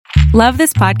Love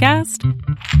this podcast?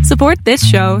 Support this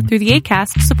show through the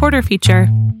Acast supporter feature.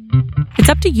 It's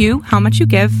up to you how much you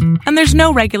give, and there's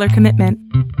no regular commitment.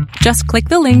 Just click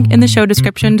the link in the show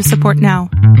description to support now.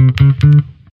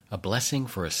 A blessing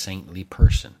for a saintly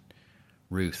person.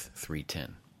 Ruth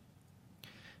 3:10.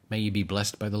 May you be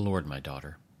blessed by the Lord, my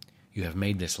daughter. You have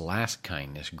made this last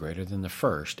kindness greater than the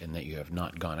first, in that you have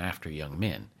not gone after young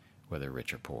men, whether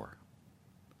rich or poor.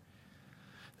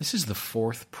 This is the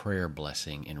fourth prayer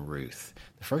blessing in Ruth.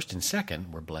 The first and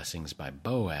second were blessings by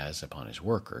Boaz upon his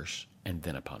workers, and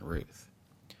then upon Ruth.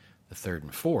 The third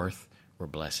and fourth were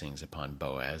blessings upon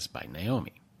Boaz by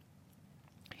Naomi.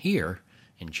 Here,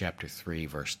 in chapter 3,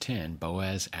 verse 10,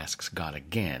 Boaz asks God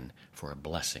again for a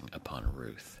blessing upon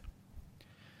Ruth.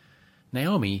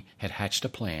 Naomi had hatched a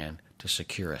plan to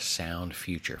secure a sound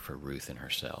future for Ruth and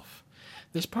herself.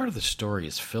 This part of the story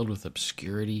is filled with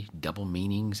obscurity, double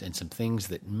meanings, and some things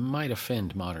that might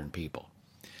offend modern people.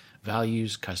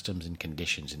 Values, customs, and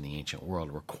conditions in the ancient world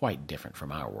were quite different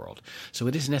from our world, so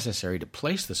it is necessary to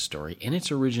place the story in its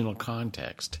original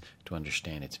context to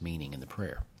understand its meaning in the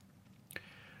prayer.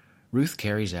 Ruth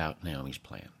carries out Naomi's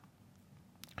plan.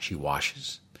 She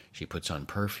washes, she puts on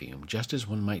perfume, just as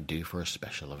one might do for a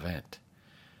special event.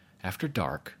 After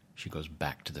dark, she goes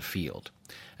back to the field.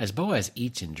 As Boaz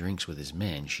eats and drinks with his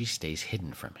men, she stays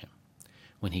hidden from him.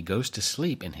 When he goes to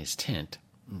sleep in his tent,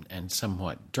 and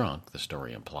somewhat drunk, the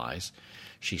story implies,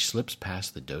 she slips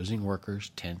past the dozing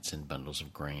workers, tents, and bundles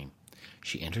of grain.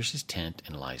 She enters his tent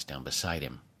and lies down beside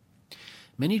him.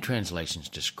 Many translations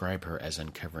describe her as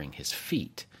uncovering his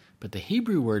feet, but the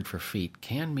Hebrew word for feet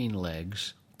can mean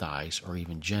legs, thighs, or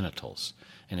even genitals,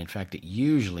 and in fact it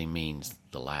usually means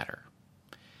the latter.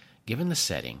 Given the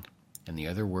setting, and the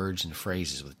other words and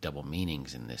phrases with double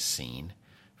meanings in this scene,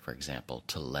 for example,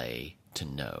 to lay, to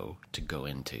know, to go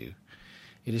into,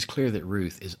 it is clear that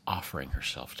Ruth is offering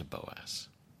herself to Boaz.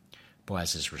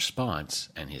 Boaz's response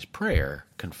and his prayer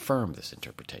confirm this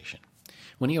interpretation.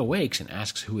 When he awakes and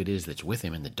asks who it is that's with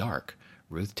him in the dark,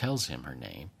 Ruth tells him her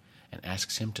name and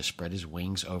asks him to spread his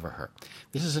wings over her.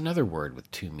 This is another word with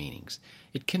two meanings.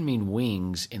 It can mean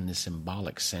wings in the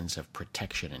symbolic sense of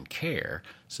protection and care,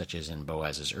 such as in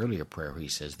Boaz's earlier prayer where he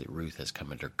says that Ruth has come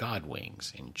under God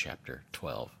wings in chapter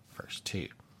 12, verse 2.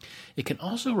 It can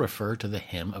also refer to the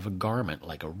hem of a garment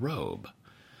like a robe.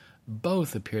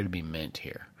 Both appear to be meant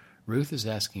here. Ruth is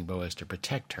asking Boaz to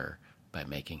protect her by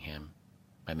making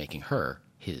her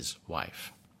his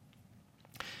wife.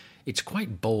 It's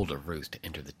quite bold of Ruth to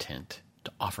enter the tent,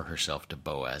 to offer herself to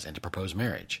Boaz, and to propose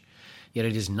marriage. Yet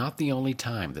it is not the only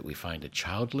time that we find a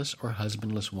childless or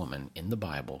husbandless woman in the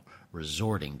Bible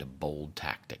resorting to bold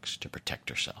tactics to protect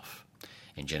herself.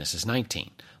 In Genesis 19,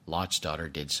 Lot's daughter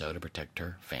did so to protect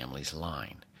her family's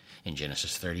line. In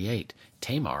Genesis 38,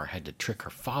 Tamar had to trick her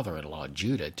father-in-law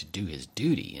Judah to do his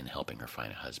duty in helping her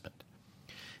find a husband.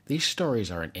 These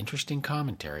stories are an interesting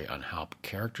commentary on how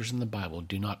characters in the Bible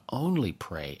do not only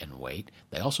pray and wait,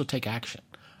 they also take action,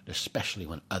 especially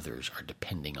when others are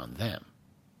depending on them.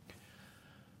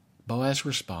 Boaz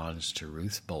responds to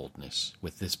Ruth's boldness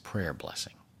with this prayer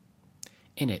blessing.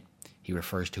 In it, he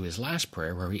refers to his last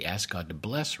prayer where he asked God to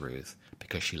bless Ruth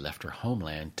because she left her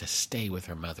homeland to stay with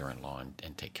her mother-in-law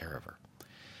and take care of her.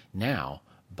 Now,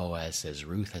 Boaz says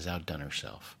Ruth has outdone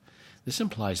herself. This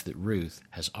implies that Ruth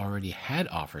has already had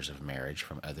offers of marriage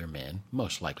from other men,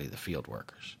 most likely the field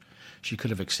workers. She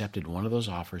could have accepted one of those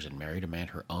offers and married a man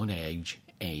her own age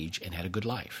and had a good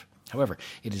life. However,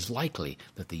 it is likely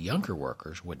that the younger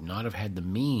workers would not have had the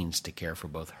means to care for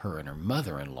both her and her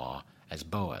mother-in-law as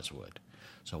Boaz would.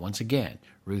 So once again,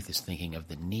 Ruth is thinking of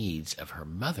the needs of her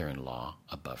mother-in-law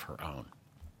above her own.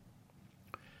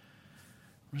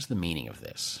 What is the meaning of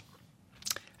this?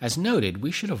 As noted,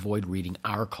 we should avoid reading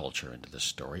our culture into the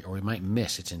story, or we might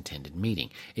miss its intended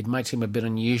meaning. It might seem a bit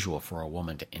unusual for a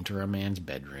woman to enter a man's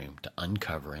bedroom, to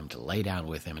uncover him, to lay down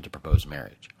with him, and to propose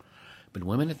marriage. But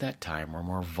women at that time were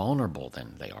more vulnerable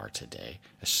than they are today,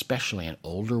 especially an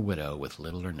older widow with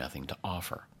little or nothing to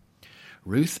offer.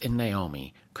 Ruth and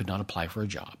Naomi could not apply for a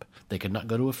job. They could not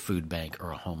go to a food bank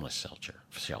or a homeless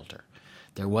shelter.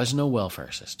 There was no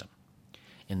welfare system.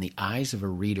 In the eyes of a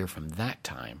reader from that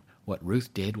time, what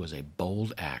Ruth did was a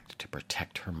bold act to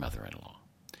protect her mother-in-law.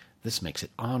 This makes it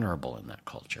honorable in that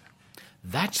culture.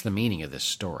 That's the meaning of this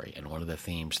story and one of the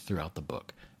themes throughout the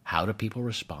book. How do people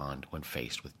respond when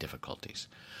faced with difficulties?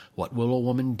 What will a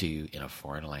woman do in a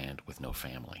foreign land with no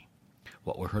family?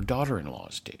 What will her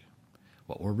daughter-in-laws do?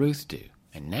 What will Ruth do?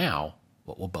 And now,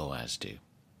 what will Boaz do?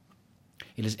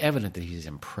 It is evident that he is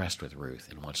impressed with Ruth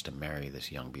and wants to marry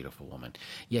this young, beautiful woman.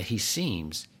 Yet he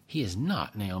seems he is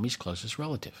not Naomi's closest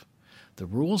relative. The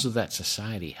rules of that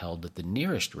society held that the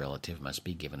nearest relative must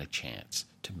be given a chance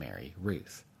to marry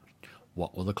Ruth.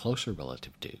 What will the closer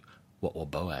relative do? What will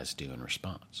Boaz do in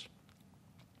response?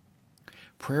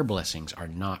 Prayer blessings are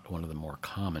not one of the more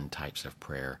common types of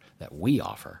prayer that we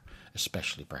offer,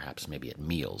 especially perhaps maybe at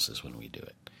meals is when we do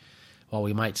it. While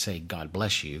we might say, God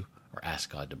bless you, or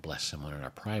ask God to bless someone in our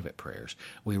private prayers,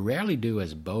 we rarely do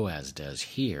as Boaz does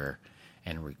here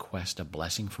and request a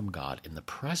blessing from God in the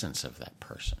presence of that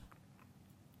person.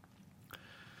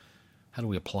 How do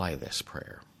we apply this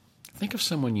prayer? Think of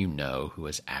someone you know who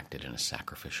has acted in a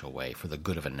sacrificial way for the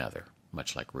good of another,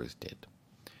 much like Ruth did.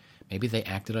 Maybe they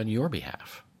acted on your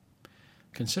behalf.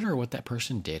 Consider what that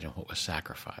person did and what was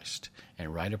sacrificed,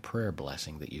 and write a prayer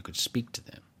blessing that you could speak to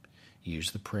them.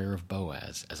 Use the prayer of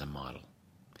Boaz as a model.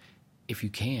 If you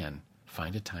can,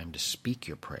 find a time to speak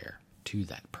your prayer to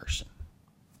that person.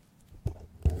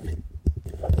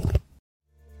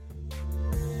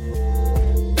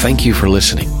 Thank you for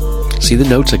listening. See the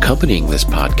notes accompanying this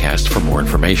podcast for more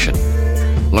information.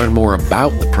 Learn more about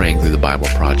the Praying Through the Bible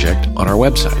project on our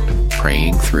website,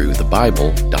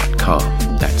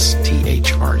 prayingthroughthebible.com. That's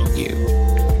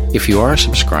THRU. If you are a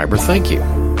subscriber, thank you.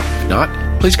 If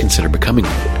not, please consider becoming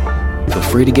one. Feel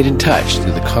free to get in touch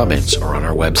through the comments or on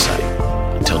our website.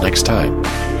 Until next time,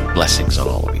 blessings on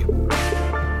all of you.